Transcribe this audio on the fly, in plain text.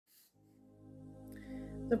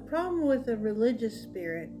The problem with a religious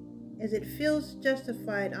spirit is it feels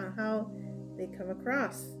justified on how they come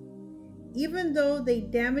across. Even though they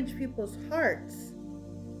damage people's hearts,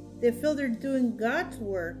 they feel they're doing God's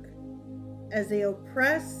work as they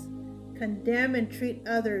oppress, condemn, and treat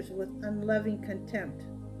others with unloving contempt.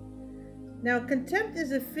 Now, contempt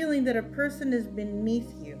is a feeling that a person is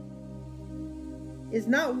beneath you, is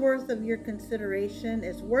not worth of your consideration,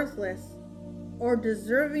 is worthless, or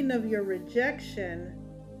deserving of your rejection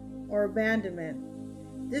or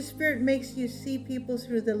abandonment. This spirit makes you see people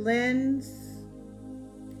through the lens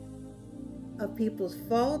of people's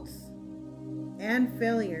faults and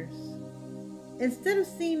failures. Instead of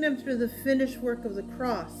seeing them through the finished work of the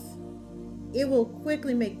cross, it will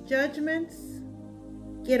quickly make judgments,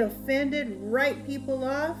 get offended, write people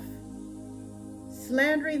off,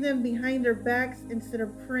 slandering them behind their backs instead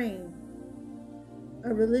of praying.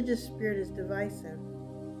 A religious spirit is divisive.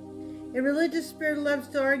 A religious spirit loves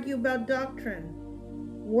to argue about doctrine,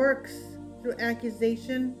 works through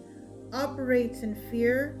accusation, operates in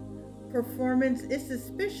fear, performance is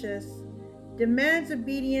suspicious, demands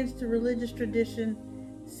obedience to religious tradition,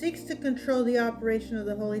 seeks to control the operation of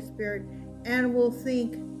the Holy Spirit, and will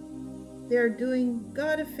think they're doing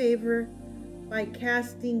God a favor by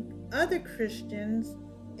casting other Christians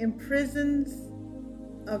in prisons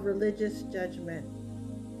of religious judgment.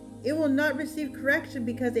 It will not receive correction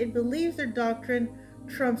because it believes their doctrine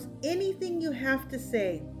trumps anything you have to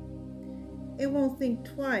say. It won't think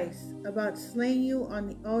twice about slaying you on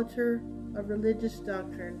the altar of religious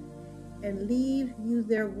doctrine and leave you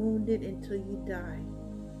there wounded until you die.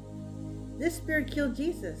 This spirit killed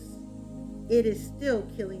Jesus. It is still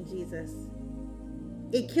killing Jesus.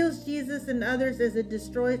 It kills Jesus and others as it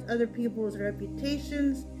destroys other people's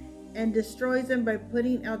reputations and destroys them by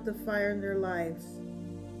putting out the fire in their lives.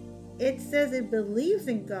 It says it believes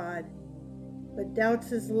in God, but doubts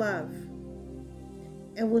his love,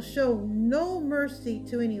 and will show no mercy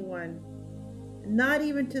to anyone, not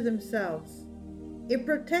even to themselves. It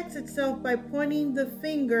protects itself by pointing the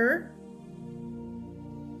finger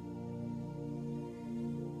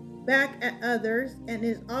back at others and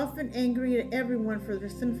is often angry at everyone for their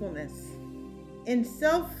sinfulness.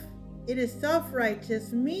 It is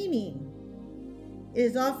self-righteous, meaning it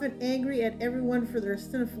is often angry at everyone for their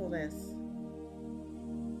sinfulness.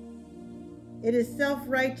 It is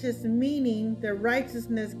self-righteous, meaning their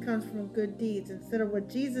righteousness comes from good deeds instead of what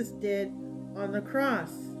Jesus did on the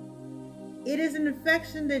cross. It is an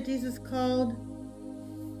infection that Jesus called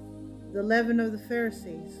the leaven of the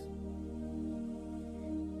Pharisees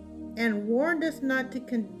and warned us not to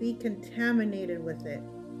be contaminated with it.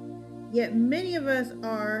 Yet many of us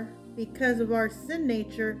are, because of our sin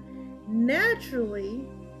nature, naturally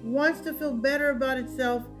wants to feel better about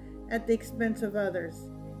itself at the expense of others.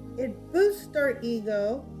 It boosts our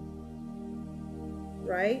ego,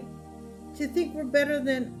 right? To think we're better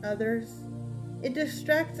than others. It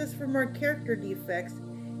distracts us from our character defects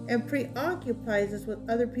and preoccupies us with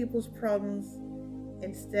other people's problems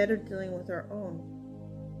instead of dealing with our own.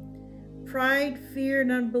 Pride, fear,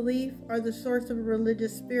 and unbelief are the source of a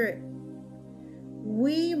religious spirit.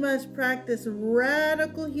 We must practice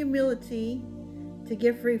radical humility to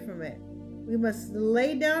get free from it. We must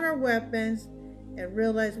lay down our weapons and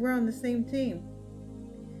realize we're on the same team.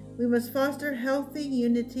 We must foster healthy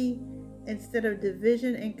unity instead of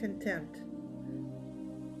division and contempt.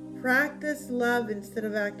 Practice love instead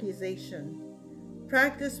of accusation.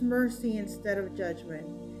 Practice mercy instead of judgment.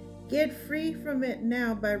 Get free from it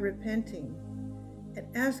now by repenting and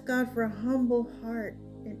ask God for a humble heart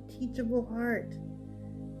and teachable heart,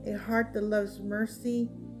 a heart that loves mercy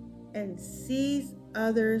and sees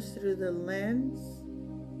others through the lens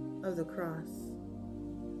of the cross.